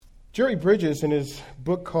Jerry Bridges, in his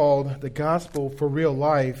book called The Gospel for Real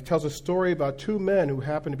Life, tells a story about two men who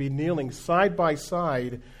happened to be kneeling side by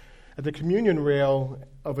side at the communion rail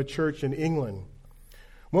of a church in England.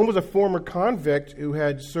 One was a former convict who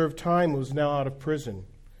had served time and was now out of prison.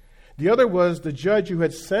 The other was the judge who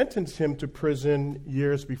had sentenced him to prison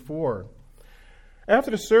years before.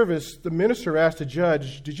 After the service, the minister asked the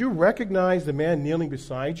judge, "Did you recognize the man kneeling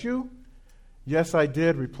beside you?" "Yes, I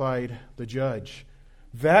did," replied the judge.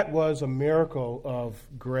 "That was a miracle of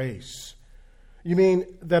grace." "You mean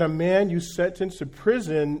that a man you sentenced to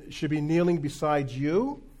prison should be kneeling beside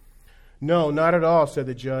you?" "No, not at all," said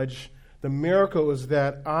the judge. "The miracle is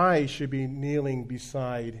that I should be kneeling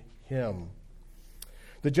beside him."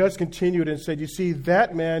 The judge continued and said, "You see,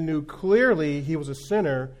 that man knew clearly he was a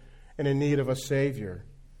sinner and in need of a Savior.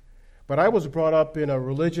 But I was brought up in a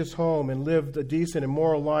religious home and lived a decent and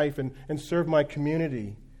moral life and served my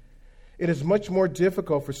community. It is much more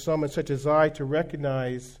difficult for someone such as I to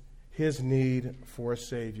recognize his need for a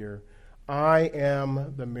Savior. I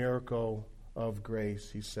am the miracle of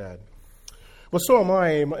grace," he said. Well, so am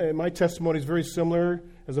I. My testimony is very similar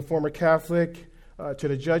as a former Catholic to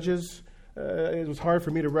the judges. It was hard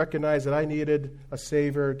for me to recognize that I needed a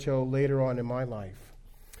Savior until later on in my life.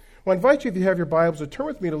 Well, I invite you, if you have your Bibles, to turn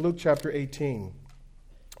with me to Luke chapter 18.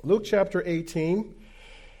 Luke chapter 18.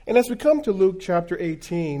 And as we come to Luke chapter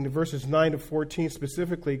 18, verses 9 to 14,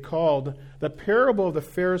 specifically called the parable of the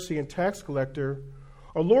Pharisee and tax collector,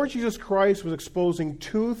 our Lord Jesus Christ was exposing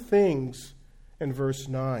two things in verse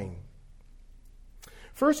 9.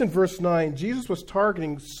 First, in verse 9, Jesus was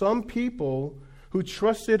targeting some people who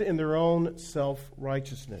trusted in their own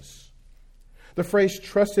self-righteousness. The phrase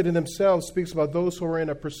 "trusted in themselves" speaks about those who are in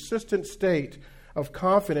a persistent state of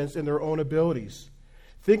confidence in their own abilities,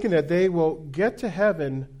 thinking that they will get to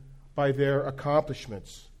heaven by their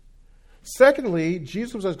accomplishments. Secondly,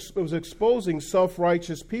 Jesus was exposing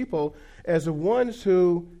self-righteous people as the ones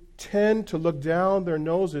who tend to look down their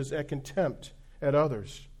noses at contempt at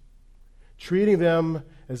others, treating them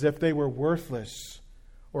as if they were worthless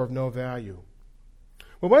or of no value.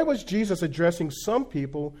 Well, why was Jesus addressing some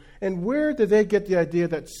people, and where did they get the idea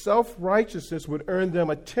that self-righteousness would earn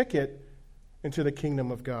them a ticket into the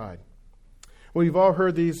kingdom of God? Well, you've all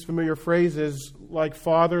heard these familiar phrases like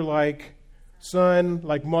father, like son,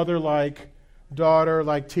 like mother, like daughter,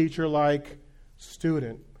 like teacher, like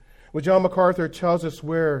student. Well, John MacArthur tells us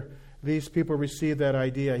where these people received that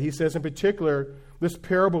idea. He says, in particular, this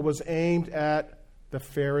parable was aimed at the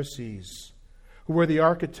Pharisees, who were the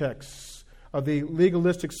architects of the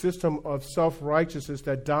legalistic system of self-righteousness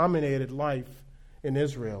that dominated life in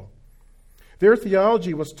Israel. Their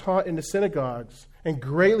theology was taught in the synagogues and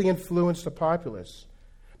greatly influenced the populace.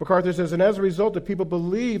 MacArthur says, and as a result, the people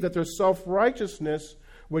believed that their self-righteousness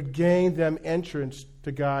would gain them entrance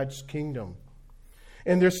to God's kingdom.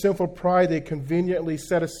 In their sinful pride, they conveniently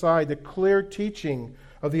set aside the clear teaching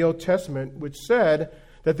of the Old Testament, which said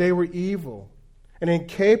that they were evil and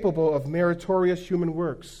incapable of meritorious human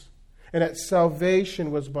works, and that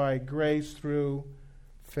salvation was by grace through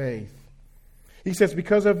faith. He says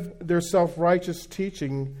because of their self-righteous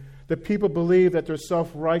teaching, the people believed that their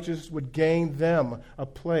self-righteousness would gain them a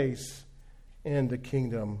place in the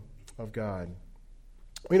kingdom of God.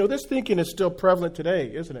 You know, this thinking is still prevalent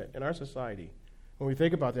today, isn't it, in our society, when we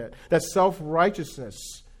think about that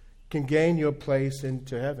self-righteousness can gain you a place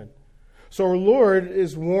into heaven. So our Lord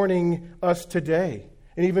is warning us today,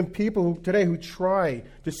 and even people today who try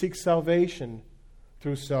to seek salvation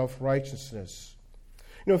through self-righteousness.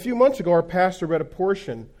 You know, a few months ago, our pastor read a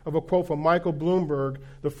portion of a quote from Michael Bloomberg,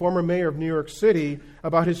 the former mayor of New York City,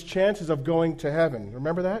 about his chances of going to heaven.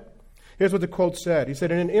 Remember that? Here's what the quote said. He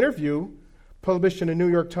said, in an interview published in the New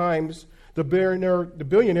York Times, the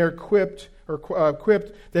billionaire quipped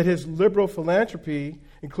that his liberal philanthropy,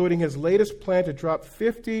 including his latest plan to drop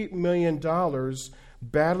 $50 million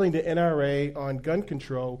battling the NRA on gun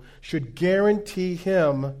control, should guarantee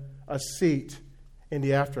him a seat in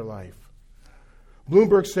the afterlife.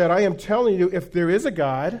 Bloomberg said, I am telling you, if there is a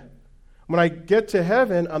God, when I get to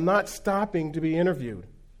heaven, I'm not stopping to be interviewed.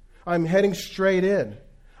 I'm heading straight in.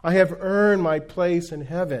 I have earned my place in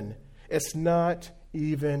heaven. It's not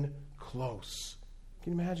even close.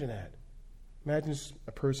 Can you imagine that? Imagine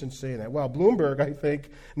a person saying that. Well, Bloomberg, I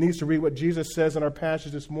think, needs to read what Jesus says in our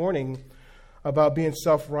passage this morning about being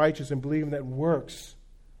self-righteous and believing that works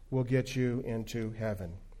will get you into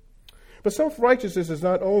heaven. But self-righteousness is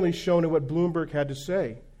not only shown in what Bloomberg had to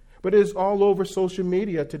say, but it is all over social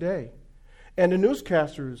media today. And the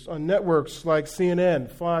newscasters on networks like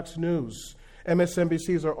CNN, Fox News,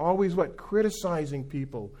 MSNBCs are always criticizing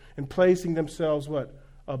people and placing themselves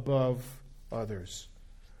above others.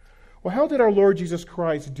 Well, how did our Lord Jesus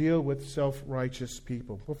Christ deal with self-righteous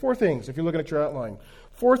people? Well, four things, if you're looking at your outline.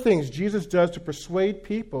 Four things Jesus does to persuade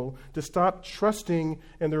people to stop trusting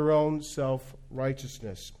in their own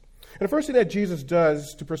self-righteousness. And the first thing that Jesus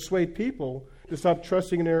does to persuade people to stop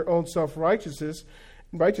trusting in their own self-righteousness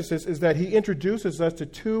is that he introduces us to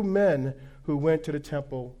two men who went to the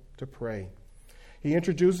temple to pray. He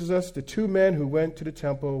introduces us to two men who went to the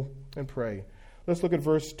temple and pray. Let's look at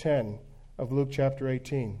verse 10 of Luke chapter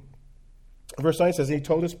 18. Verse 9 says, "He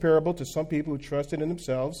told this parable to some people who trusted in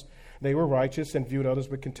themselves. They were righteous and viewed others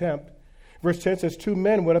with contempt." Verse 10 says, "Two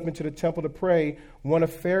men went up into the temple to pray, one a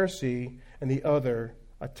Pharisee and the other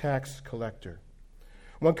a tax collector."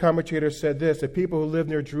 One commentator said this, that people who lived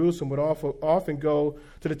near Jerusalem would often go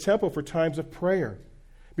to the temple for times of prayer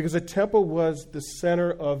because the temple was the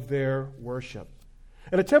center of their worship.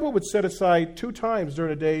 And the temple would set aside 2 times during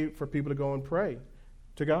the day for people to go and pray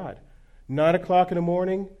to God. 9 o'clock in the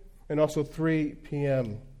morning and also 3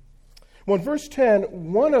 p.m. Well, in verse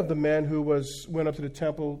 10, one of the men who went up to the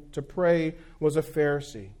temple to pray was a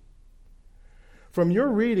Pharisee. From your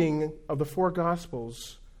reading of the 4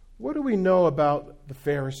 Gospels, what do we know about the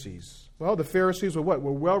Pharisees? Well, the Pharisees were what?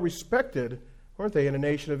 Were well respected, weren't they, in the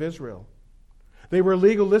nation of Israel? They were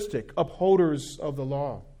legalistic, upholders of the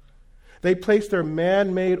law. They placed their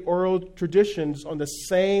man-made oral traditions on the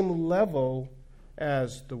same level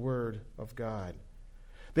as the Word of God.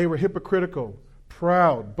 They were hypocritical,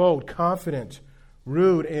 proud, bold, confident,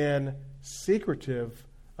 rude, and secretive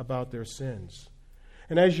about their sins.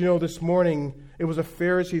 And as you know, this morning, it was the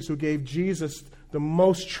Pharisees who gave Jesus the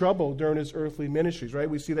most trouble during his earthly ministries, right?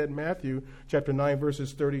 We see that in Matthew chapter 9,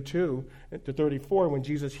 verses 32 to 34, when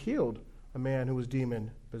Jesus healed a man who was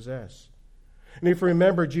demon-possessed. And if you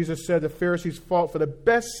remember, Jesus said the Pharisees fought for the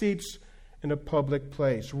best seats in a public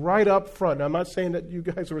place, right up front. Now, I'm not saying that you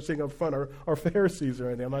guys who were sitting up front are Pharisees or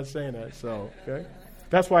anything. I'm not saying that. So, okay?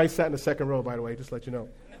 That's why I sat in the second row, by the way, just to let you know.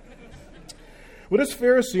 Well, this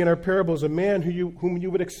Pharisee in our parable is a man whom you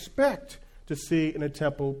would expect to see in a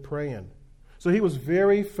temple praying. So he was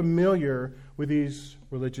very familiar with these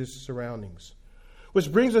religious surroundings.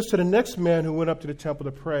 Which brings us to the next man who went up to the temple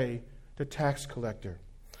to pray, the tax collector.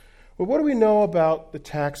 Well, what do we know about the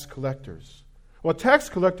tax collectors? Well, a tax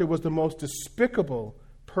collector was the most despicable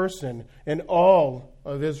person in all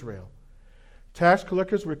of Israel. Tax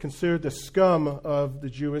collectors were considered the scum of the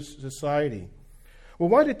Jewish society. Well,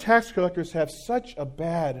 why did tax collectors have such a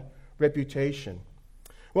bad reputation?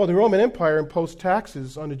 Well, the Roman Empire imposed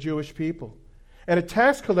taxes on the Jewish people. And the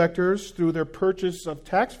tax collectors, through their purchase of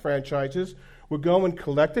tax franchises, would go and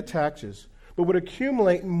collect the taxes, but would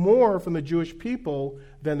accumulate more from the Jewish people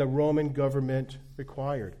than the Roman government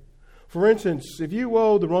required. For instance, if you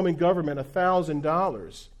owe the Roman government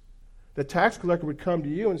 $1,000, the tax collector would come to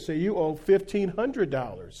you and say, you owe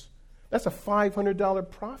 $1,500. That's a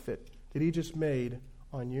 $500 profit that he just made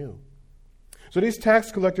on you. So these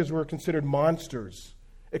tax collectors were considered monsters,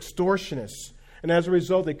 extortionists, and as a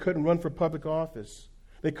result, they couldn't run for public office.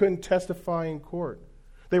 They couldn't testify in court.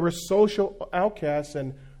 They were social outcasts,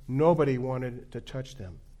 and nobody wanted to touch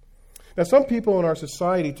them. Now, some people in our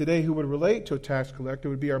society today who would relate to a tax collector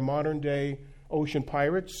would be our modern-day ocean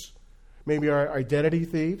pirates, maybe our identity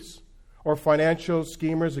thieves, or financial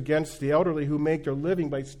schemers against the elderly who make their living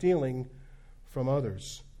by stealing from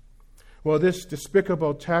others. Well, this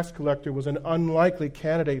despicable tax collector was an unlikely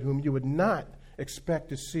candidate whom you would not expect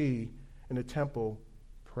to see in the temple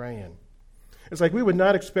praying. It's like we would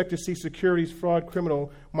not expect to see securities fraud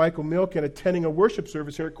criminal Michael Milken attending a worship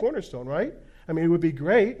service here at Cornerstone, right? I mean, it would be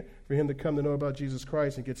great for him to come to know about Jesus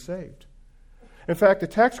Christ and get saved. In fact, the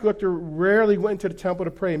tax collector rarely went to the temple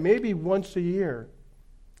to pray, maybe once a year,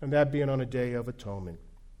 and that being on a day of atonement.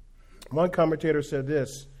 One commentator said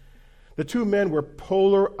this: the two men were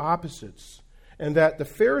polar opposites, and that the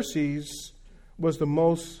Pharisee was the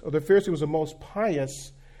most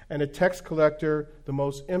pious, and the tax collector the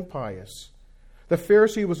most impious. The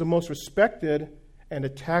Pharisee was the most respected, and the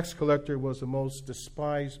tax collector was the most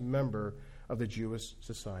despised member of the Jewish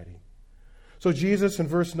society. So Jesus in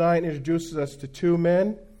verse 9 introduces us to two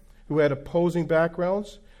men who had opposing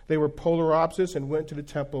backgrounds. They were polar opposites and went to the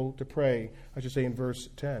temple to pray, I should say in verse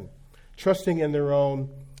 10, trusting in their own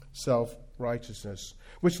self-righteousness.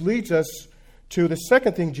 Which leads us to the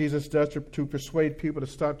second thing Jesus does to persuade people to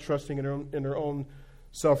stop trusting in their own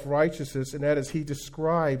self-righteousness, and that is he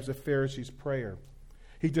describes the Pharisee's prayer.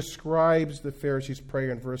 He describes the Pharisee's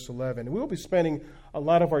prayer in verse 11. And we'll be spending a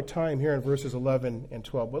lot of our time here in verses 11 and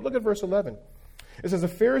 12. But look at verse 11. It says, the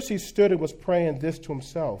Pharisee stood and was praying this to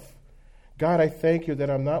himself: God, I thank you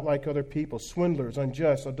that I'm not like other people, swindlers,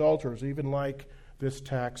 unjust, adulterers, even like this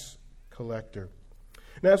tax collector.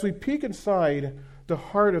 Now, as we peek inside the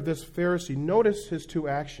heart of this Pharisee, notice his two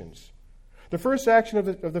actions. The first action of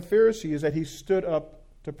the Pharisee is that he stood up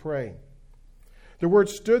to pray. The word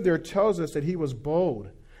stood there tells us that he was bold,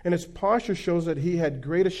 and his posture shows that he had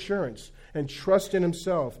great assurance and trust in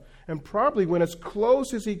himself, and probably went as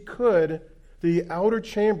close as he could to the outer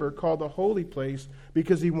chamber called the holy place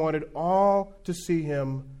because he wanted all to see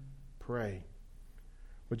him pray.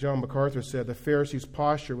 But John MacArthur said the Pharisee's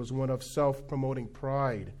posture was one of self-promoting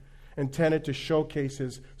pride, intended to showcase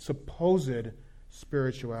his supposed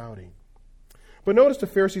spirituality. But notice the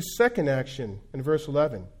Pharisee's second action in verse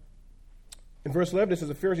 11. In verse 11, it says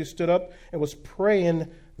the Pharisee stood up and was praying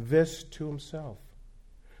this to himself.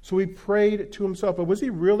 So he prayed to himself. But was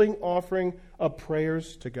he really offering up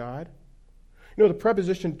prayers to God? You know, the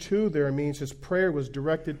preposition to there means his prayer was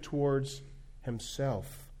directed towards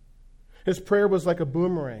himself. His prayer was like a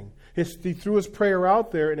boomerang. He threw his prayer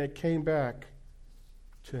out there and it came back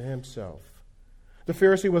to himself. The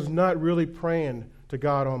Pharisee was not really praying to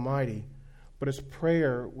God Almighty, but his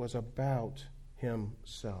prayer was about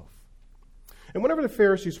himself. And whenever the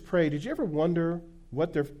Pharisees prayed, did you ever wonder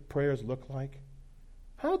what their prayers looked like?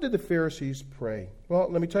 How did the Pharisees pray? Well,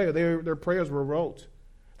 let me tell you, their prayers were rote.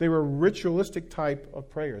 They were ritualistic type of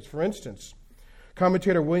prayers. For instance,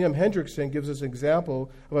 commentator William Hendrickson gives us an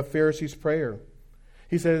example of a Pharisee's prayer.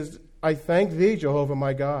 He says, I thank thee, Jehovah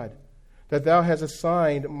my God, that thou hast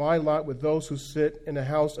assigned my lot with those who sit in the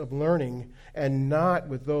house of learning and not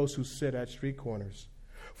with those who sit at street corners.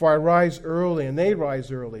 For I rise early and they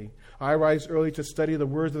rise early. I rise early to study the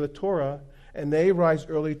words of the Torah, and they rise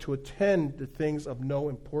early to attend to things of no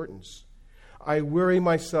importance. I weary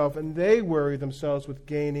myself, and they weary themselves with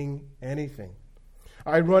gaining anything.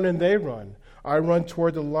 I run and they run. I run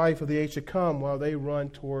toward the life of the age to come, while they run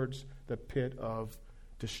towards the pit of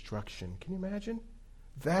destruction. Can you imagine?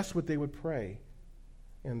 That's what they would pray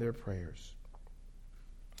in their prayers.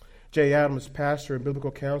 Jay Adams, pastor and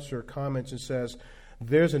biblical counselor, comments and says,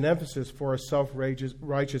 there's an emphasis for a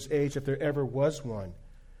self-righteous age if there ever was one,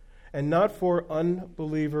 and not for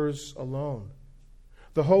unbelievers alone.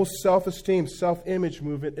 The whole self-esteem, self-image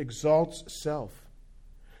movement exalts self.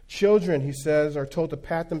 Children, he says, are told to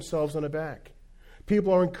pat themselves on the back.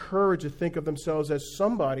 People are encouraged to think of themselves as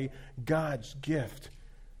somebody, God's gift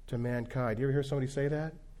to mankind. You ever hear somebody say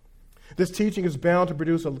that? This teaching is bound to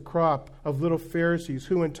produce a crop of little Pharisees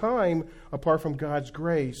who, in time, apart from God's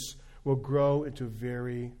grace, will grow into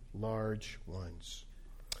very large ones.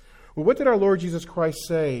 Well, what did our Lord Jesus Christ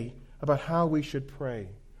say about how we should pray?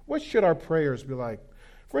 What should our prayers be like?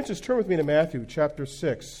 For instance, turn with me to Matthew chapter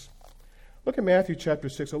 6. Look at Matthew chapter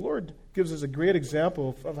 6. The Lord gives us a great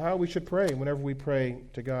example of how we should pray whenever we pray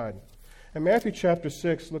to God. In Matthew chapter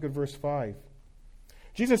 6, look at verse 5.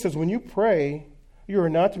 Jesus says, when you pray, you are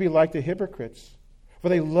not to be like the hypocrites, for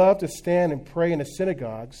they love to stand and pray in the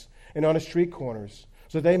synagogues and on the street corners,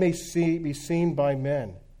 so they may be seen by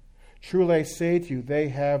men. Truly I say to you, they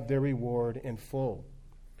have their reward in full.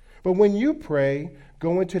 But when you pray,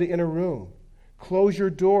 go into the inner room, close your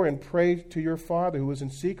door, and pray to your Father who is in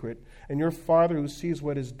secret, and your Father who sees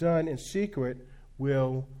what is done in secret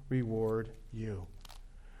will reward you.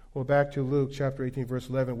 Well, back to Luke chapter 18, verse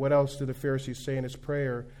 11. What else did the Pharisee say in his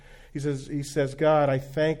prayer? He says, God, I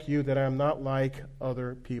thank you that I am not like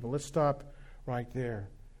other people. Let's stop right there.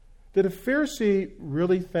 Did a Pharisee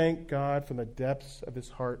really thank God from the depths of his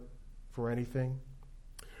heart for anything?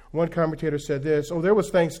 One commentator said this, there was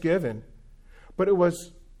thanksgiving, but it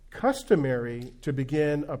was customary to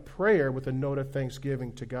begin a prayer with a note of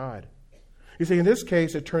thanksgiving to God. You see, in this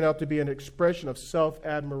case, it turned out to be an expression of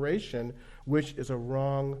self-admiration, which is a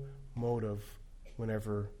wrong motive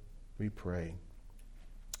whenever we pray.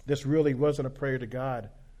 This really wasn't a prayer to God,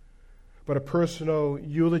 but a personal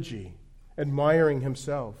eulogy, admiring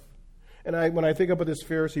himself. And when I think about this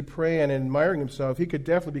Pharisee praying and admiring himself, he could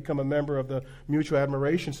definitely become a member of the Mutual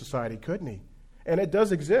Admiration Society, couldn't he? And it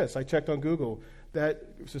does exist. I checked on Google. That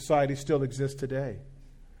society still exists today.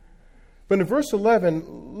 But in verse 11,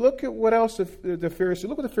 look at what else look what the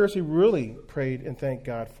Pharisee really prayed and thanked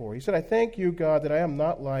God for. He said, I thank you, God, that I am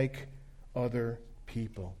not like other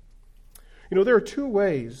people. You know, there are two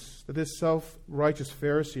ways that this self-righteous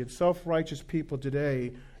Pharisee and self-righteous people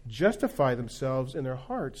today justify themselves in their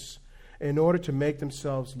hearts in order to make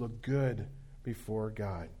themselves look good before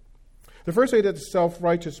God. The first way that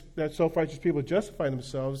self-righteous people justify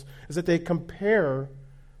themselves is that they compare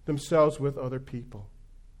themselves with other people.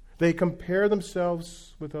 They compare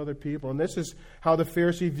themselves with other people. And this is how the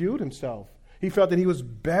Pharisee viewed himself. He felt that he was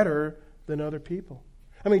better than other people.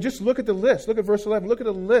 I mean, just look at the list. Look at verse 11. Look at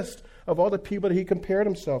the list of all the people that he compared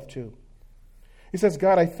himself to. He says,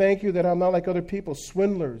 God, I thank you that I'm not like other people,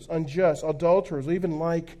 swindlers, unjust, adulterers, or even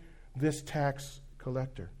like this tax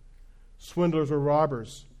collector. Swindlers were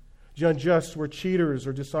robbers. The unjust were cheaters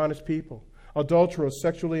or dishonest people. Adulterers,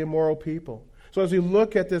 sexually immoral people. So as we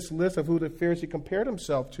look at this list of who the Pharisee compared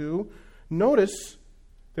himself to, notice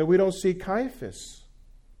that we don't see Caiaphas,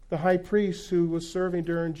 the high priest who was serving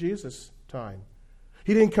during Jesus' time.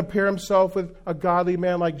 He didn't compare himself with a godly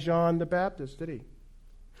man like John the Baptist, did he?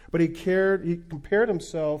 But he compared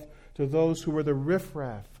himself to those who were the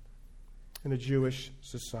riffraff in the Jewish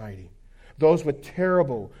society. Those with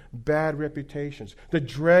terrible, bad reputations. The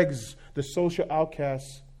dregs, the social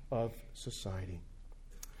outcasts of society.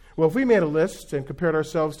 Well, if we made a list and compared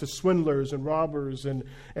ourselves to swindlers and robbers and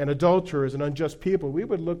adulterers and unjust people, we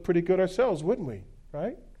would look pretty good ourselves, wouldn't we?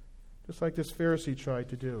 Right? Just like this Pharisee tried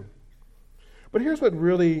to do. But here's what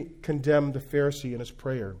really condemned the Pharisee in his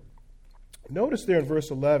prayer. Notice there in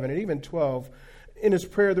verse 11 and even 12, in his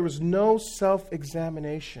prayer there was no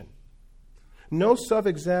self-examination. No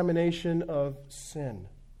self-examination of sin.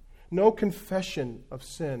 No confession of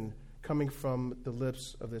sin coming from the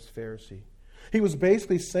lips of this Pharisee. He was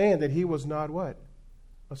basically saying that he was not what?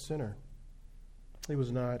 A sinner. He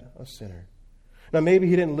was not a sinner. Now maybe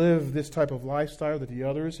he didn't live this type of lifestyle that the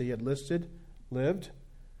others he had listed lived,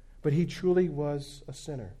 but he truly was a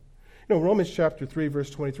sinner. You know, Romans chapter 3, verse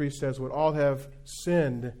 23 says, "When all have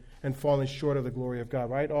sinned and fallen short of the glory of God,"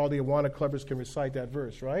 right? All the Awana clubbers can recite that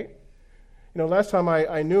verse, right? You know, last time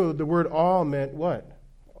I knew the word all meant what?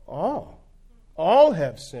 All. All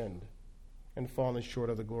have sinned and fallen short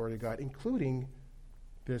of the glory of God, including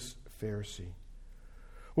this Pharisee.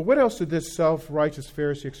 Well, what else did this self-righteous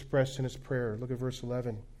Pharisee express in his prayer? Look at verse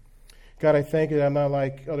 11. God, I thank you that I'm not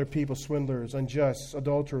like other people, swindlers, unjust,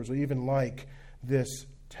 adulterers, or even like this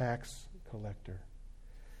tax collector.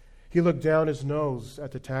 He looked down his nose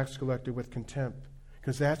at the tax collector with contempt,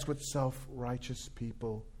 because that's what self-righteous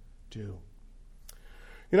people do.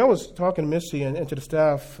 You know, I was talking to Missy and to the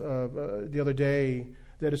staff the other day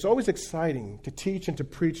that it's always exciting to teach and to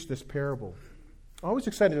preach this parable. Always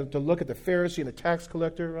excited to look at the Pharisee and the tax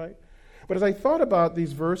collector, right? But as I thought about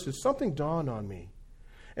these verses, something dawned on me.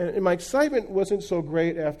 And my excitement wasn't so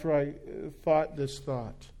great after I thought this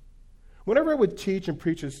thought. Whenever I would teach and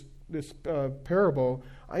preach this parable,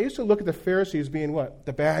 I used to look at the Pharisee as being what?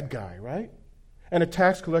 The bad guy, right? And the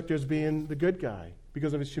tax collector as being the good guy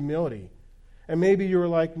because of his humility. And maybe you were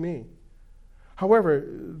like me. However,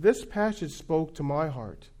 this passage spoke to my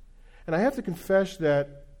heart. And I have to confess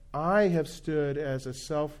that I have stood as a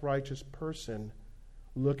self-righteous person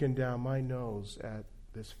looking down my nose at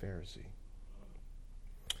this Pharisee.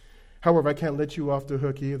 However, I can't let you off the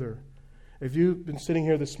hook either. If you've been sitting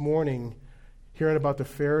here this morning hearing about the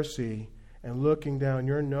Pharisee and looking down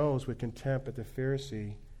your nose with contempt at the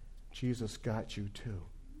Pharisee, Jesus got you too.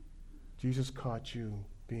 Jesus caught you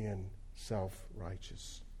being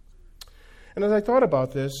self-righteous. And as I thought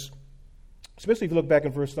about this, especially if you look back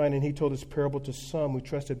in verse 9, and he told this parable to some who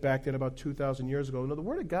trusted back then about 2,000 years ago. Now, the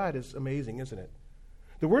Word of God is amazing, isn't it?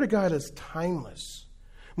 The Word of God is timeless.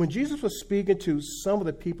 When Jesus was speaking to some of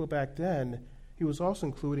the people back then, he was also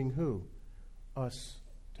including who? Us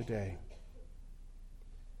today.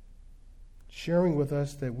 Sharing with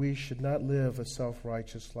us that we should not live a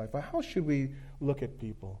self-righteous life. But how should we look at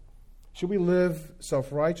people? Should we live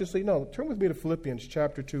self-righteously? No. Turn with me to Philippians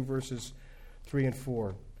chapter 2, verses 3 and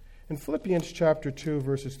 4. In Philippians chapter 2,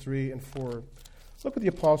 verses 3 and 4, look what the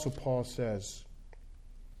Apostle Paul says.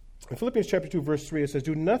 In Philippians chapter 2, verse 3, it says,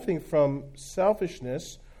 "Do nothing from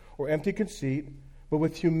selfishness or empty conceit, but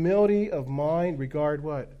with humility of mind regard"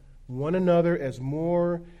 what? "One another as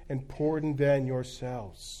more important than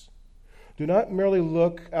yourselves. Do not merely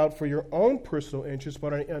look out for your own personal interests,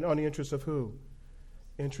 but on the interests of who?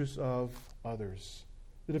 Interests of others."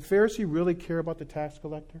 Did the Pharisee really care about the tax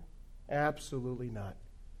collector? Absolutely not.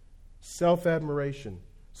 Self-admiration,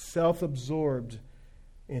 self-absorbed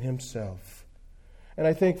in himself. And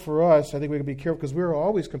I think for us, I think we can be careful because we're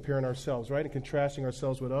always comparing ourselves, right, and contrasting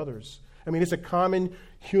ourselves with others. I mean, it's a common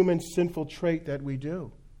human sinful trait that we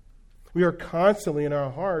do. We are constantly in our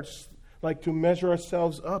hearts like to measure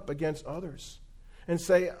ourselves up against others and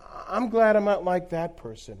say, I'm glad I'm not like that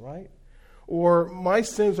person, right? Or my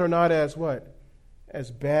sins are not as what? As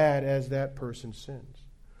bad as that person's sins.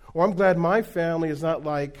 Or I'm glad my family is not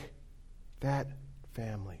like that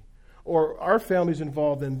family. Or our family's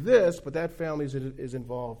involved in this, but that family is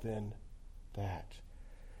involved in that.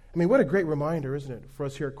 I mean, what a great reminder, isn't it, for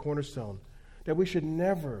us here at Cornerstone, that we should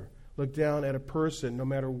never look down at a person, no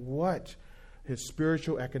matter what his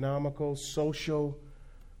spiritual, economical, social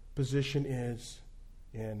position is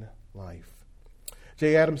in life.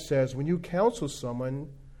 J. Adams says, when you counsel someone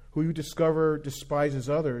who you discover despises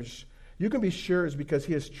others, you can be sure it's because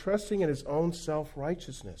he is trusting in his own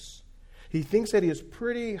self-righteousness. He thinks that he is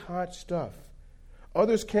pretty hot stuff.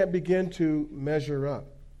 Others can't begin to measure up.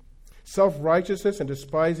 Self-righteousness and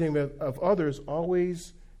despising of others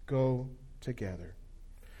always go together.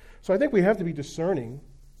 So I think we have to be discerning.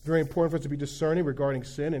 Very important for us to be discerning regarding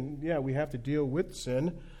sin. And yeah, we have to deal with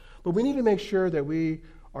sin. But we need to make sure that we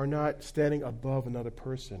are not standing above another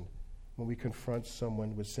person when we confront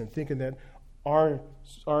someone with sin, thinking that our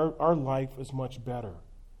life is much better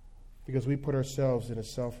because we put ourselves in a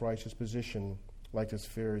self-righteous position like this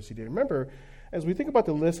Pharisee did. Remember, as we think about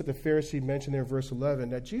the list that the Pharisee mentioned there in verse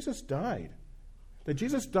 11, that Jesus died. That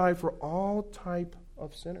Jesus died for all type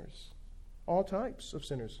of sinners. All types of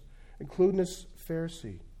sinners, including this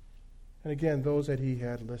Pharisee. And again, those that he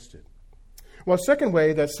had listed. Well, a second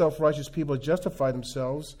way that self-righteous people justify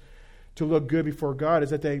themselves to look good before God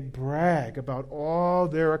is that they brag about all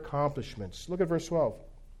their accomplishments. Look at verse 12.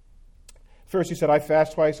 First, he said, I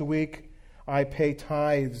fast twice a week. I pay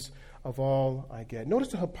tithes of all I get. Notice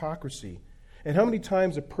the hypocrisy. And how many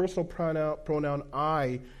times the personal pronoun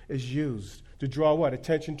I is used to draw what?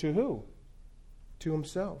 Attention to who? To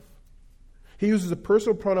himself. He uses the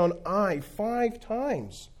personal pronoun I 5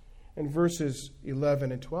 times in verses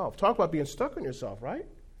 11 and 12. Talk about being stuck on yourself, right?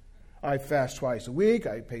 I fast twice a week.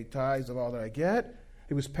 I pay tithes of all that I get.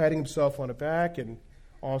 He was patting himself on the back and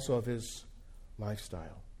also of his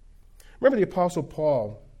lifestyle. Remember the Apostle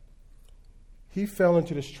Paul. He fell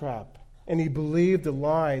into this trap, and he believed the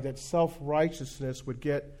lie that self-righteousness would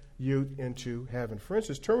get you into heaven. For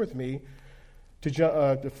instance, turn with me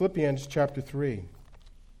to Philippians chapter 3.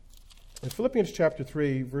 In Philippians chapter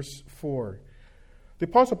 3, verse 4, the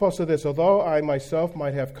Apostle Paul said this, although I myself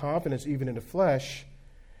might have confidence even in the flesh,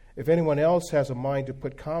 if anyone else has a mind to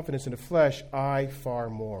put confidence in the flesh, I far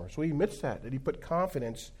more. So he admits that he put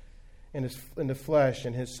confidence in the flesh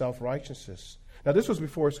and his self-righteousness. Now this was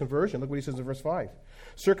before his conversion. Look what he says in verse 5.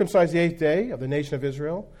 Circumcised the 8th day of the nation of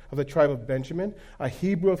Israel, of the tribe of Benjamin, a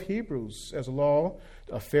Hebrew of Hebrews, as a law,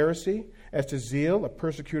 a Pharisee, as to zeal, a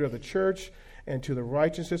persecutor of the church, and to the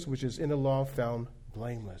righteousness which is in the law found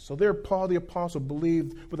blameless. So there Paul the Apostle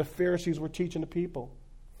believed what the Pharisees were teaching the people,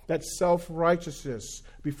 that self-righteousness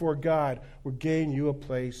before God would gain you a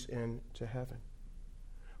place into heaven.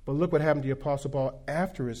 But look what happened to the Apostle Paul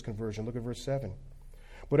after his conversion. Look at verse 7.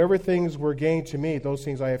 Whatever things were gained to me, those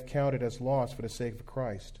things I have counted as loss for the sake of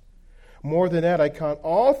Christ. More than that, I count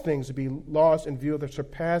all things to be lost in view of the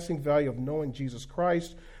surpassing value of knowing Jesus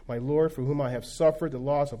Christ, my Lord, for whom I have suffered the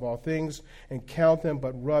loss of all things, and count them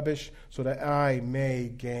but rubbish, so that I may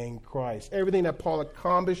gain Christ. Everything that Paul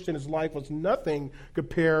accomplished in his life was nothing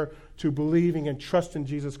compared to believing and trusting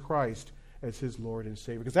Jesus Christ as his Lord and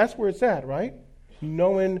Savior. Because that's where it's at, right?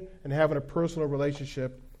 Knowing and having a personal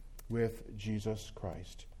relationship with Jesus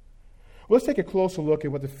Christ. Well, let's take a closer look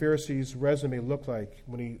at what the Pharisee's resume looked like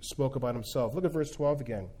when he spoke about himself. Look at verse 12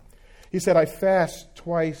 again. He said, I fast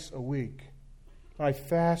twice a week. I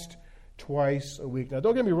fast twice a week. Now,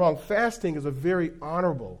 don't get me wrong. Fasting is a very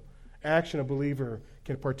honorable action a believer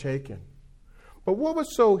can partake in. But what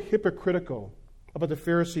was so hypocritical about the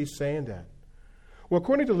Pharisees saying that? Well,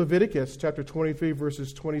 according to Leviticus chapter 23,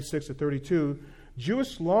 verses 26 to 32,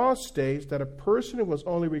 Jewish law states that a person was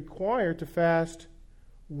only required to fast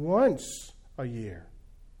once a year.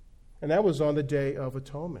 And that was on the Day of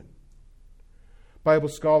Atonement. Bible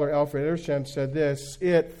scholar Alfred Edersheim said this,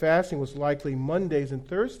 fasting was likely Mondays and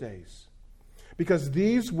Thursdays, because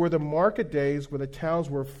these were the market days where the towns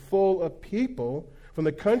were full of people from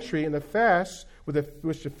the country, and the fasts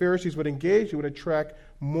which the Pharisees would engage in would attract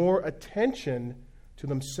more attention to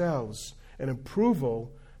themselves and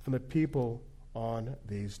approval from the people on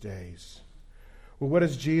these days. Well, what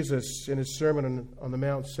does Jesus in his Sermon on the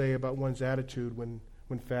Mount say about one's attitude when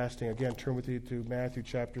fasting? Again, turn with you to Matthew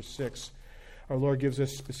chapter 6. Our Lord gives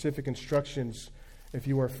us specific instructions if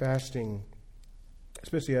you are fasting,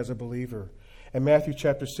 especially as a believer. In Matthew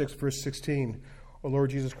chapter 6, verse 16, our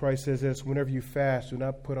Lord Jesus Christ says this, whenever you fast, do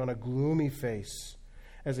not put on a gloomy face,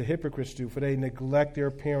 as the hypocrites do, for they neglect their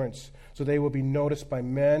appearance, so they will be noticed by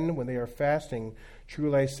men when they are fasting.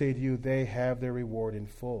 Truly I say to you, they have their reward in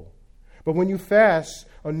full. But when you fast,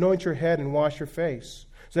 anoint your head and wash your face,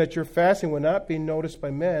 so that your fasting will not be noticed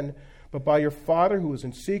by men, but by your Father who is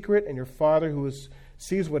in secret, and your Father who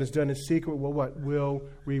sees what is done in secret will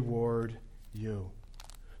reward you.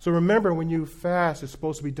 So remember, when you fast, it's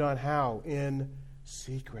supposed to be done how? In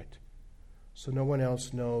secret. So no one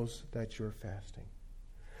else knows that you're fasting.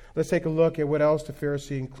 Let's take a look at what else the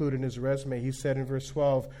Pharisee included in his resume. He said in verse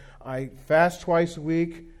 12, I fast twice a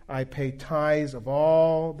week, I pay tithes of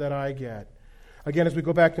all that I get. Again, as we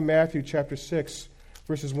go back to Matthew chapter 6,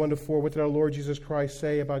 verses 1 to 4, what did our Lord Jesus Christ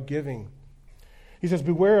say about giving? He says,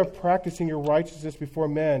 beware of practicing your righteousness before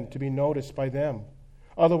men to be noticed by them.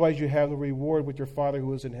 Otherwise you have the reward with your Father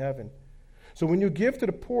who is in heaven. So when you give to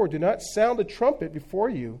the poor, do not sound the trumpet before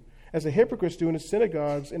you, as the hypocrites do in the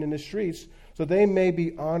synagogues and in the streets, so they may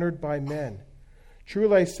be honored by men.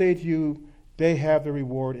 Truly I say to you, they have the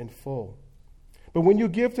reward in full. But when you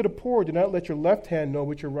give to the poor, do not let your left hand know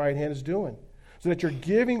what your right hand is doing, so that your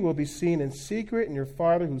giving will be seen in secret, and your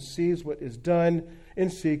Father who sees what is done in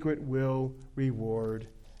secret will reward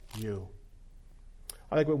you.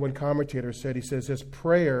 I like what one commentator said. He says, this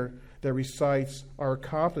prayer that recites our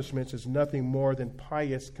accomplishments is nothing more than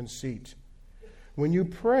pious conceit. When you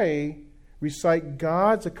pray, recite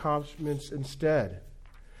God's accomplishments instead.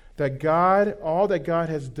 That God, all that God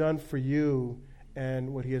has done for you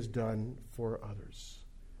and what he has done for others.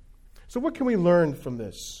 So what can we learn from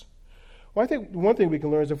this? Well, I think one thing we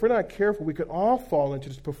can learn is if we're not careful, we could all fall into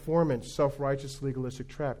this performance, self-righteous, legalistic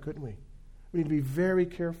trap, couldn't we? We need to be very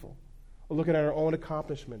careful. We're looking at our own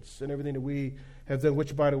accomplishments and everything that we have done,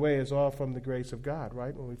 which, by the way, is all from the grace of God,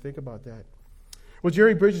 right? When we think about that. Well,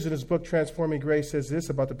 Jerry Bridges in his book, Transforming Grace, says this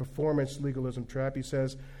about the performance legalism trap. He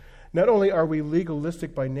says, not only are we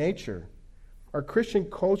legalistic by nature, our Christian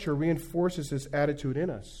culture reinforces this attitude in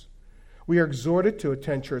us. We are exhorted to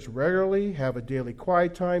attend church regularly, have a daily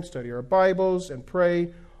quiet time, study our Bibles, and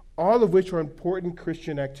pray, all of which are important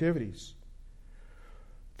Christian activities.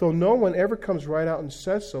 Though no one ever comes right out and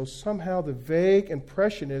says so, somehow the vague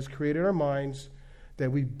impression is created in our minds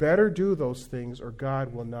that we better do those things or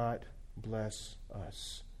God will not bless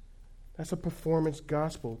us. That's a performance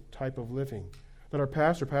gospel type of living that our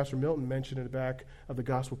pastor, Pastor Milton, mentioned in the back of the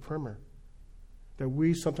gospel primer. That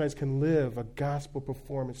we sometimes can live a gospel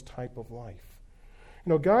performance type of life.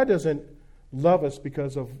 You know, God doesn't love us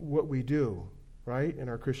because of what we do, right, in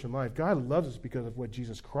our Christian life. God loves us because of what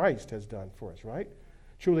Jesus Christ has done for us, right?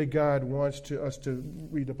 Truly, God wants us to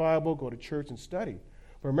read the Bible, go to church, and study.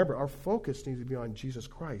 But remember, our focus needs to be on Jesus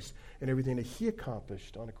Christ and everything that he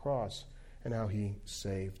accomplished on the cross and how he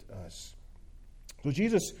saved us. So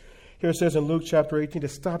Jesus here says in Luke chapter 18 to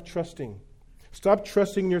stop trusting. Stop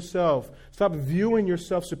trusting yourself. Stop viewing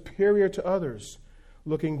yourself superior to others,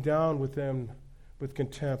 looking down with them with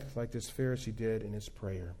contempt like this Pharisee did in his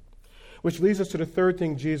prayer. Which leads us to the third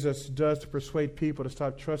thing Jesus does to persuade people to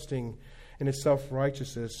stop trusting in his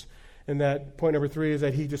self-righteousness. And that point number 3 is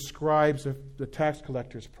that he describes the tax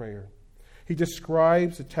collector's prayer. He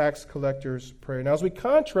describes the tax collector's prayer. Now, as we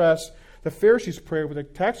contrast the Pharisee's prayer with the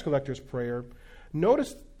tax collector's prayer,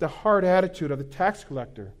 notice the hard attitude of the tax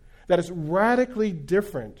collector that is radically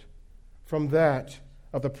different from that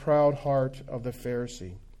of the proud heart of the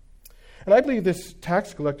Pharisee. And I believe this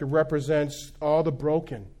tax collector represents all the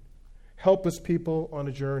broken, helpless people on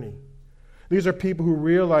a journey. These are people who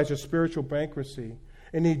realize their spiritual bankruptcy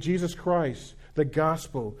and need Jesus Christ, the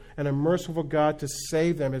gospel, and a merciful God to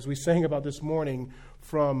save them, as we sang about this morning,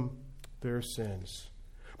 from their sins.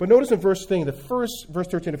 But notice in verse 13,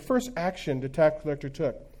 the first action the tax collector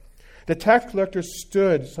took. The tax collector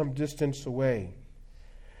stood some distance away.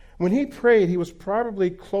 When he prayed, he was probably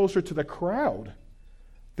closer to the crowd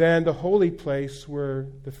than the holy place where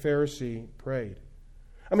the Pharisee prayed.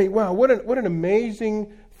 I mean, wow, what an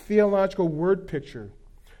amazing theological word picture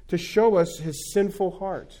to show us his sinful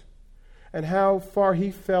heart and how far he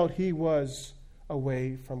felt he was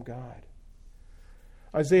away from God.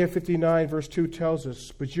 Isaiah 59 verse 2 tells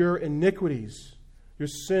us, but your iniquities, your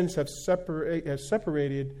sins have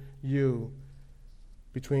separated you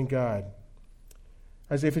between God.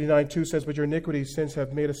 Isaiah 59:2 says, but your iniquities, sins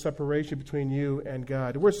have made a separation between you and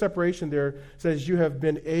God. The word separation there says you have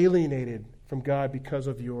been alienated from God because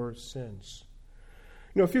of your sins.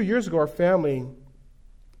 You know, a few years ago, our family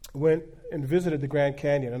went and visited the Grand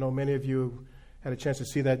Canyon. I know many of you had a chance to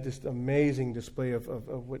see that just amazing display of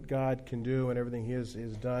what God can do and everything he has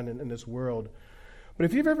done in this world. But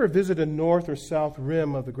if you've ever visited the north or south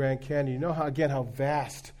rim of the Grand Canyon, you know how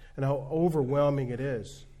vast and how overwhelming it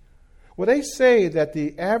is. Well, they say that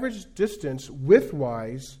the average distance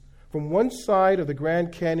widthwise from one side of the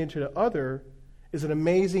Grand Canyon to the other is an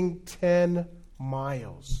amazing 10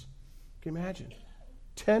 miles. Can you imagine?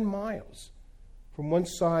 10 miles from one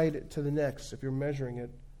side to the next if you're measuring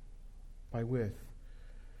it by width.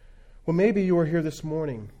 Well, maybe you are here this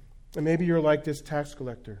morning, and maybe you're like this tax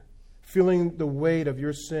collector, feeling the weight of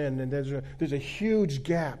your sin, and there's a huge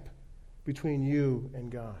gap between you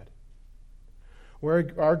and God.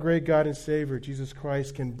 Where our great God and Savior, Jesus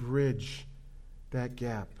Christ, can bridge that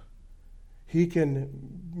gap. He can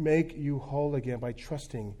make you whole again by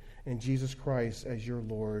trusting in Jesus Christ as your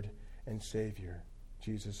Lord and Savior.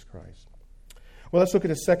 Jesus Christ. Well, let's look at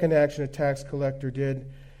the second action a tax collector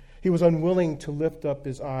did. He was unwilling to lift up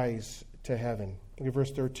his eyes to heaven. Look at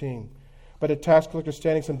verse 13. But a tax collector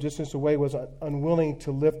standing some distance away was unwilling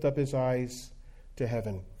to lift up his eyes to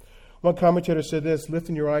heaven. One commentator said this: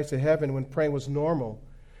 lifting your eyes to heaven when praying was normal,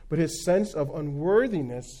 but his sense of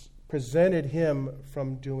unworthiness prevented him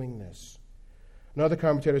from doing this. Another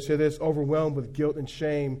commentator said this: overwhelmed with guilt and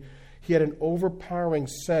shame, he had an overpowering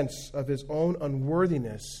sense of his own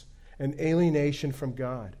unworthiness and alienation from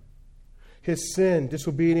God. His sin,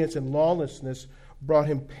 disobedience, and lawlessness brought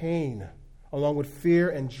him pain, along with fear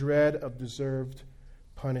and dread of deserved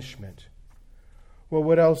punishment. Well,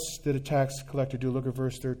 what else did a tax collector do? Look at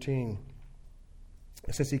verse 13.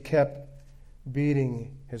 It says he kept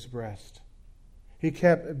beating his breast. He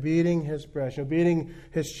kept beating his breast, beating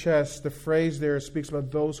his chest. The phrase there speaks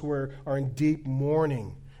about those who are in deep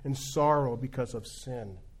mourning and sorrow because of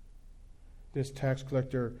sin. This tax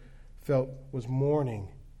collector was mourning.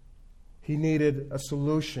 He needed a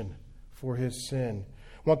solution for his sin.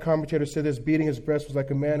 One commentator said this: beating his breast was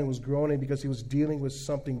like a man who was groaning because he was dealing with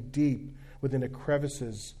something deep within the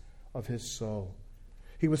crevices of his soul.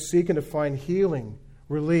 He was seeking to find healing,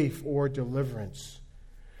 relief, or deliverance.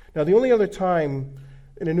 Now, the only other time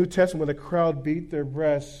in the New Testament when the crowd beat their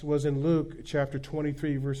breasts was in Luke chapter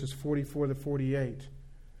 23, verses 44 to 48.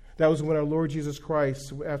 That was when our Lord Jesus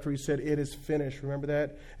Christ, after he said, "It is finished," remember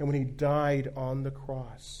that? And when he died on the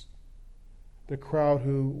cross. The crowd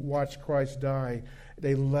who watched Christ die,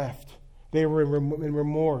 they left. They were in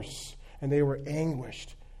remorse, and they were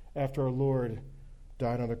anguished after our Lord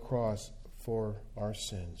died on the cross for our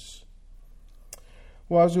sins.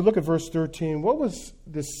 Well, as we look at verse 13, what was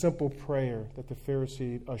this simple prayer that the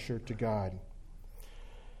Pharisee ushered to God?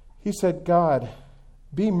 He said, "God,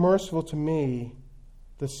 be merciful to me,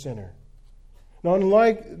 the sinner." Now,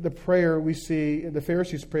 unlike the prayer we see, the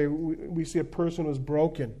Pharisees' prayer, we see a person who was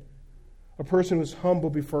broken, a person who was humble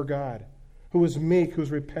before God, who was meek, who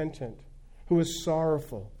was repentant, who was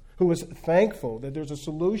sorrowful, who was thankful that there's a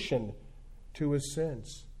solution to his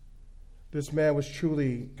sins. This man was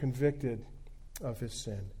truly convicted of his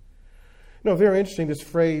sin. No, very interesting. This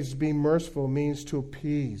phrase, "be merciful," means to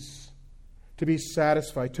appease, to be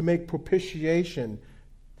satisfied, to make propitiation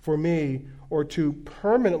for me, or to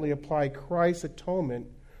permanently apply Christ's atonement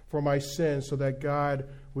for my sins so that God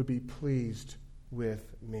would be pleased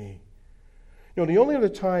with me. You know, the only other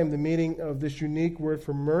time the meaning of this unique word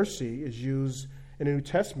for mercy is used in the New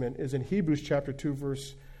Testament is in Hebrews chapter 2,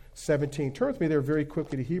 verse 17. Turn with me there very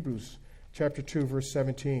quickly to Hebrews chapter 2, verse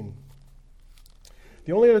 17.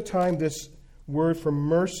 The only other time this word for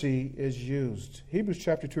mercy is used. Hebrews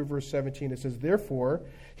chapter 2, verse 17, it says, "Therefore,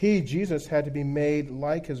 he, Jesus, had to be made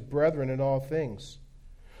like his brethren in all things,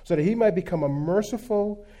 so that he might become a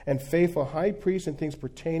merciful and faithful high priest in things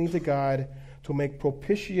pertaining to God, to make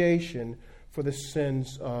propitiation for the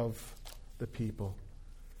sins of the people."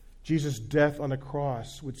 Jesus' death on the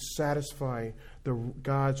cross would satisfy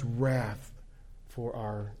God's wrath for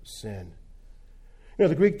our sin. You know,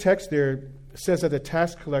 the Greek text there says that the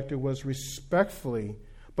tax collector was respectfully,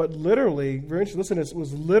 but literally, very interesting, listen to this,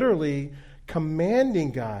 was literally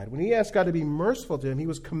commanding God. When he asked God to be merciful to him, he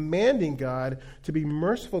was commanding God to be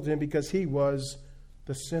merciful to him because he was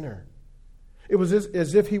the sinner. It was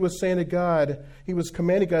as if he was saying to God, he was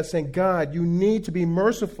commanding God, saying, "God, you need to be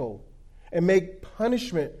merciful and make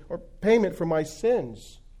punishment or payment for my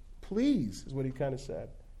sins. Please," is what he kind of said.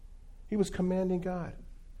 He was commanding God,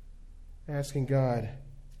 asking God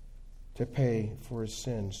to pay for his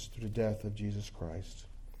sins through the death of Jesus Christ.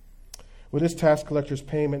 Well, this tax collector's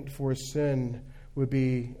payment for his sin would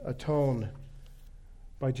be atoned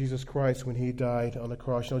by Jesus Christ when he died on the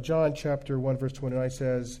cross. Now, John chapter 1, verse 29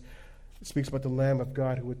 speaks about the Lamb of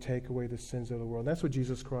God who would take away the sins of the world. And that's what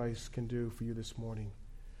Jesus Christ can do for you this morning.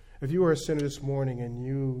 If you are a sinner this morning and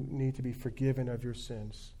you need to be forgiven of your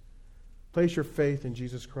sins, place your faith in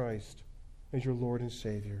Jesus Christ as your Lord and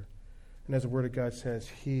Savior. And as the Word of God says,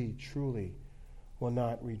 he truly will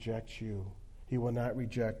not reject you. He will not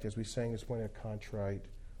reject, as we sang this morning, a contrite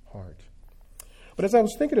heart. But as I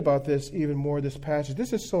was thinking about this even more, this passage,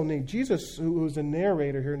 this is so neat. Jesus, who is the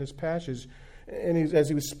narrator here in this passage, and as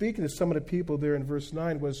he was speaking to some of the people there in verse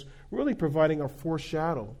 9, was really providing a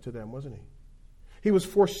foreshadow to them, wasn't he? He was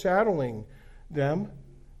foreshadowing them,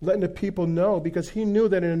 letting the people know, because he knew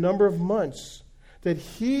that in a number of months that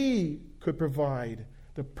he could provide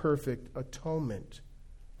the perfect atonement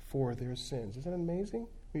for their sins. Isn't that amazing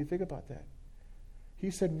when you think about that?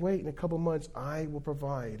 He said, wait, in a couple months, I will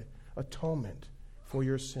provide atonement for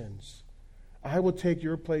your sins. I will take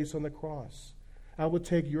your place on the cross. I will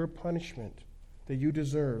take your punishment that you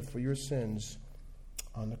deserve for your sins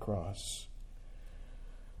on the cross.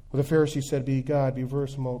 Well, the Pharisee said, be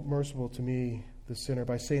merciful to me, the sinner.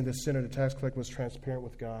 By saying the sinner, the tax collector was transparent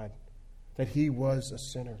with God, that he was a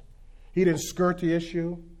sinner. He didn't skirt the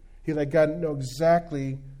issue. He let God know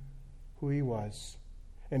exactly who he was.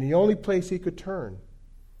 And the only place he could turn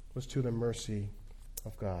was to the mercy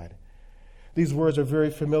of God. These words are very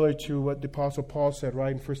familiar to what the Apostle Paul said,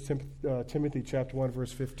 right, in 1 Timothy chapter 1,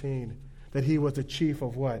 verse 15, that he was the chief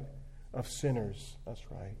of what? Of sinners. That's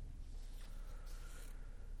right.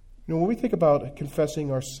 You know, when we think about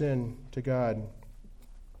confessing our sin to God,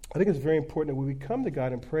 I think it's very important that when we come to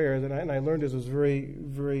God in prayer, and I learned this was very,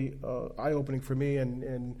 very eye-opening for me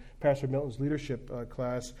in Pastor Milton's leadership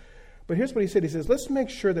class. But here's what he said. He says, let's make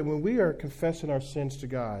sure that when we are confessing our sins to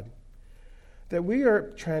God, that we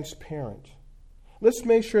are transparent. Let's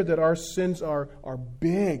make sure that our sins are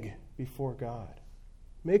big before God.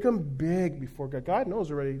 Make them big before God. God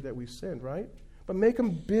knows already that we've sinned, right? But make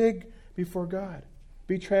them big before God.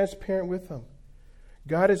 Be transparent with Him.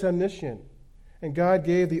 God is omniscient. And God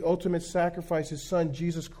gave the ultimate sacrifice, His Son,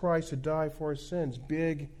 Jesus Christ, to die for our sins,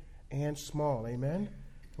 big and small. Amen?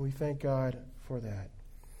 And we thank God for that.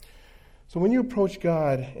 So when you approach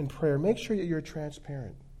God in prayer, make sure that you're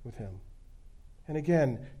transparent with Him. And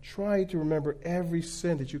again, try to remember every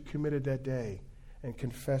sin that you committed that day and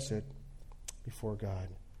confess it before God.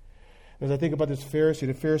 As I think about this Pharisee,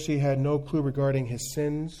 the Pharisee had no clue regarding his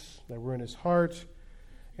sins that were in his heart,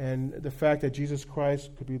 and the fact that Jesus Christ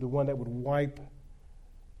could be the one that would wipe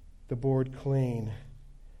the board clean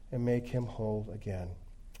and make him whole again.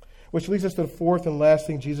 Which leads us to the fourth and last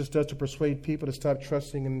thing Jesus does to persuade people to stop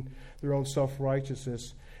trusting in their own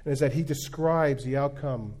self-righteousness, and is that He describes the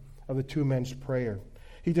outcome of the two men's prayer.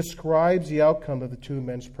 He describes the outcome of the two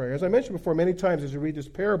men's prayer. As I mentioned before, many times as we read this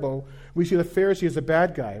parable, we see the Pharisee as a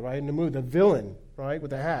bad guy, right, in the mood, the villain, right,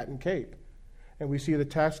 with a hat and cape. And we see the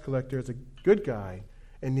tax collector as a good guy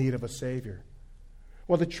in need of a Savior.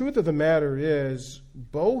 Well, the truth of the matter is,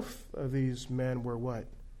 both of these men were what?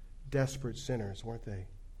 Desperate sinners, weren't they?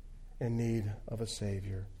 In need of a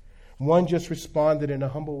Savior. One just responded in a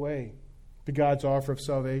humble way to God's offer of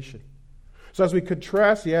salvation. So as we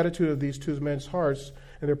contrast the attitude of these two men's hearts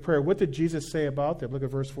and their prayer, what did Jesus say about them? Look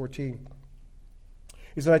at verse 14.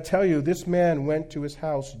 He said, I tell you, this man went to his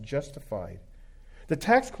house justified. The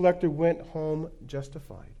tax collector went home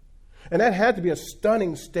justified. And that had to be a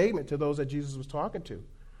stunning statement to those that Jesus was talking to.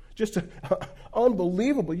 Just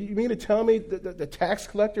unbelievable. You mean to tell me that the tax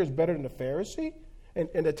collector is better than the Pharisee?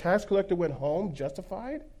 And the tax collector went home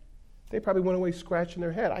justified? They probably went away scratching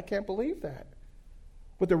their head. I can't believe that.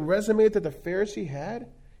 With the resume that the Pharisee had,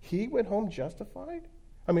 he went home unjustified?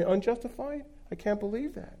 I can't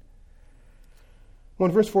believe that. Well,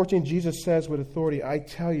 in verse 14, Jesus says with authority, I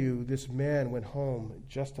tell you, this man went home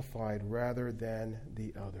justified rather than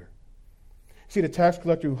the other. See, the tax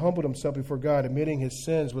collector who humbled himself before God, admitting his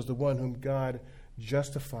sins, was the one whom God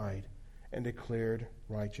justified and declared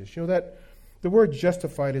righteous. You know that the word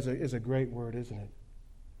justified is a great word, isn't it?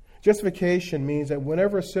 Justification means that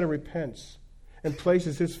whenever a sinner repents and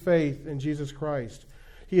places his faith in Jesus Christ,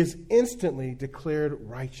 he is instantly declared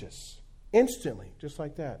righteous. Instantly, just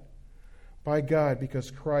like that. By God, because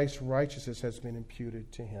Christ's righteousness has been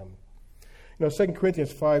imputed to him. You know, 2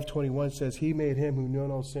 Corinthians 5:21 says, He made him who knew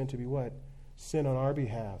no sin to be what? Sin on our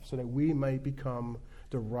behalf, so that we might become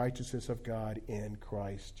the righteousness of God in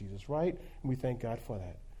Christ Jesus, right? And we thank God for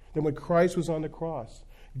that. Then when Christ was on the cross,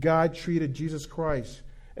 God treated Jesus Christ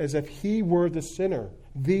as if He were the sinner,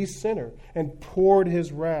 and poured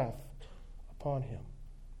His wrath upon Him.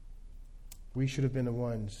 We should have been the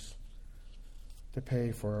ones to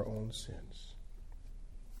pay for our own sins.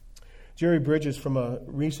 Jerry Bridges, from a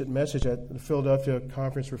recent message at the Philadelphia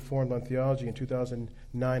Conference Reformed on Theology in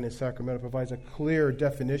 2009 in Sacramento, provides a clear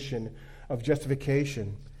definition of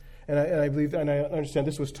justification. And I believe, and I understand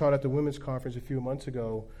this was taught at the Women's Conference a few months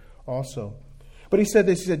ago also. But he said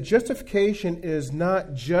this, he said, justification is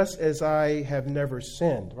not just as I have never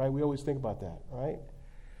sinned, right? We always think about that, right?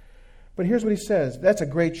 But here's what he says. That's a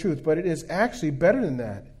great truth, but it is actually better than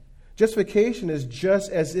that. Justification is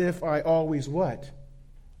just as if I always what?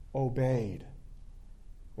 Obeyed.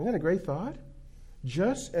 Isn't that a great thought?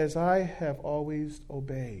 Just as I have always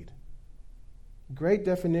obeyed. Great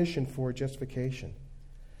definition for justification.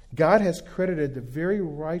 God has credited the very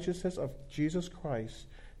righteousness of Jesus Christ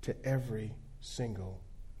to every single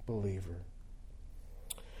believer.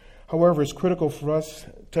 However, it's critical for us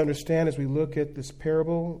to understand as we look at this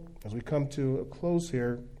parable, as we come to a close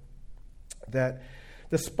here, that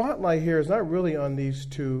the spotlight here is not really on these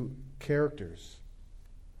two characters.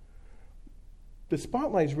 The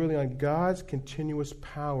spotlight is really on God's continuous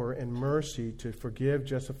power and mercy to forgive,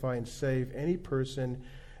 justify, and save any person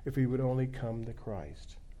if we would only come to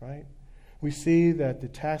Christ, right? We see that the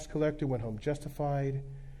tax collector went home justified,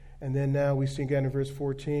 and then now we see again in verse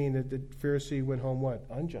 14 that the Pharisee went home what?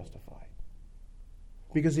 Unjustified.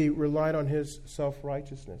 Because he relied on his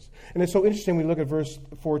self-righteousness. And it's so interesting when we look at verse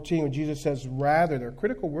 14 when Jesus says rather, they're a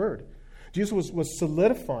critical word. Jesus was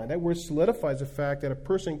solidifying. That word solidifies the fact that a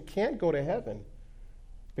person can't go to heaven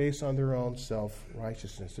based on their own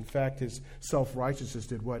self-righteousness. In fact, his self-righteousness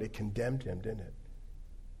did what? It condemned him, didn't it?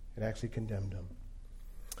 It actually condemned him.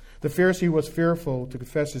 The Pharisee was fearful to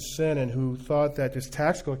confess his sin and who thought that this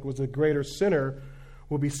tax collector was a greater sinner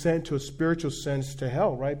will be sent to a spiritual sense to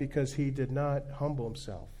hell, right? Because he did not humble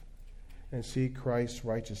himself and seek Christ's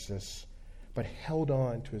righteousness, but held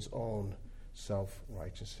on to his own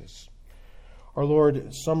self-righteousness. Our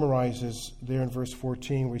Lord summarizes there in verse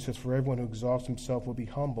 14 where he says, for everyone who exalts himself will be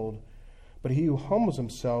humbled, but he who humbles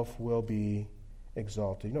himself will be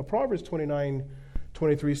exalted. You know, Proverbs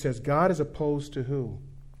 29:23 says, God is opposed to who?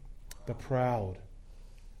 The proud,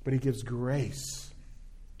 but he gives grace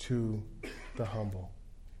to the humble.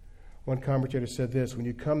 One commentator said this, when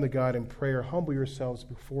you come to God in prayer, humble yourselves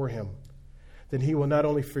before him. Then he will not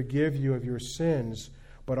only forgive you of your sins,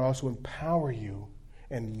 but also empower you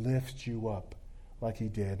and lift you up like he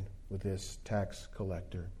did with this tax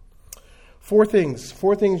collector. Four things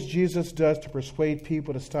Jesus does to persuade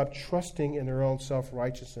people to stop trusting in their own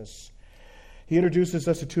self-righteousness. He introduces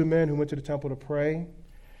us to two men who went to the temple to pray.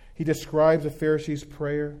 He describes the Pharisee's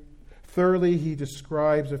prayer. Thirdly, he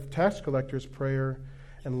describes the tax collector's prayer.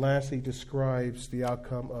 And lastly, he describes the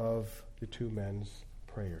outcome of the two men's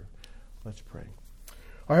prayer. Let's pray.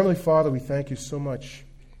 Our Heavenly Father, we thank you so much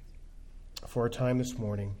for our time this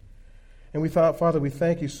morning. And Father, we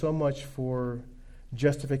thank you so much for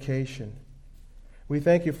justification. We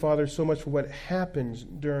thank you, Father, so much for what happens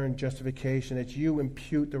during justification, that you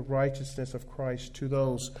impute the righteousness of Christ to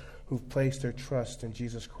those who've placed their trust in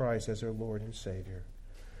Jesus Christ as their Lord and Savior.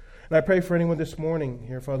 And I pray for anyone this morning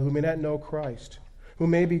here, Father, who may not know Christ, who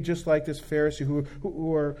may be just like this Pharisee,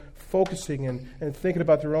 who are focusing and thinking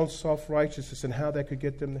about their own self-righteousness and how that could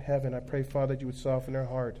get them to heaven. I pray, Father, that you would soften their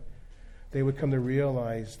heart. They would come to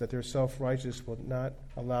realize that their self-righteousness will not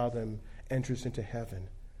allow them entrance into heaven.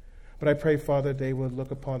 But I pray, Father, they would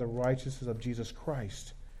look upon the righteousness of Jesus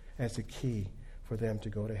Christ as the key for them to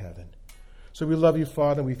go to heaven. So we love you,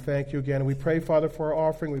 Father, and we thank you again. And we pray, Father, for our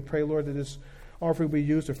offering. We pray, Lord, that this offering will be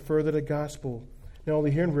used to further the gospel, not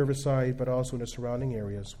only here in Riverside, but also in the surrounding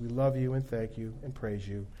areas. We love you and thank you and praise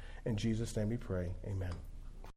you. In Jesus' name we pray. Amen.